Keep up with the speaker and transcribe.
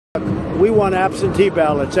we want absentee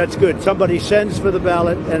ballots. That's good. Somebody sends for the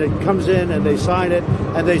ballot, and it comes in, and they sign it,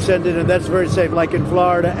 and they send it, and that's very safe, like in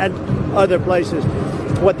Florida and other places.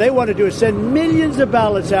 What they want to do is send millions of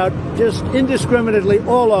ballots out just indiscriminately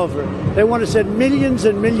all over. They want to send millions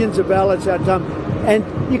and millions of ballots out, Tom.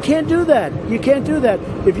 And you can't do that. You can't do that.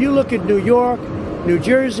 If you look at New York, New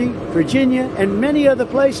Jersey, Virginia, and many other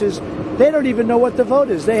places, they don't even know what the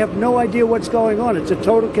vote is. They have no idea what's going on. It's a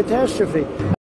total catastrophe.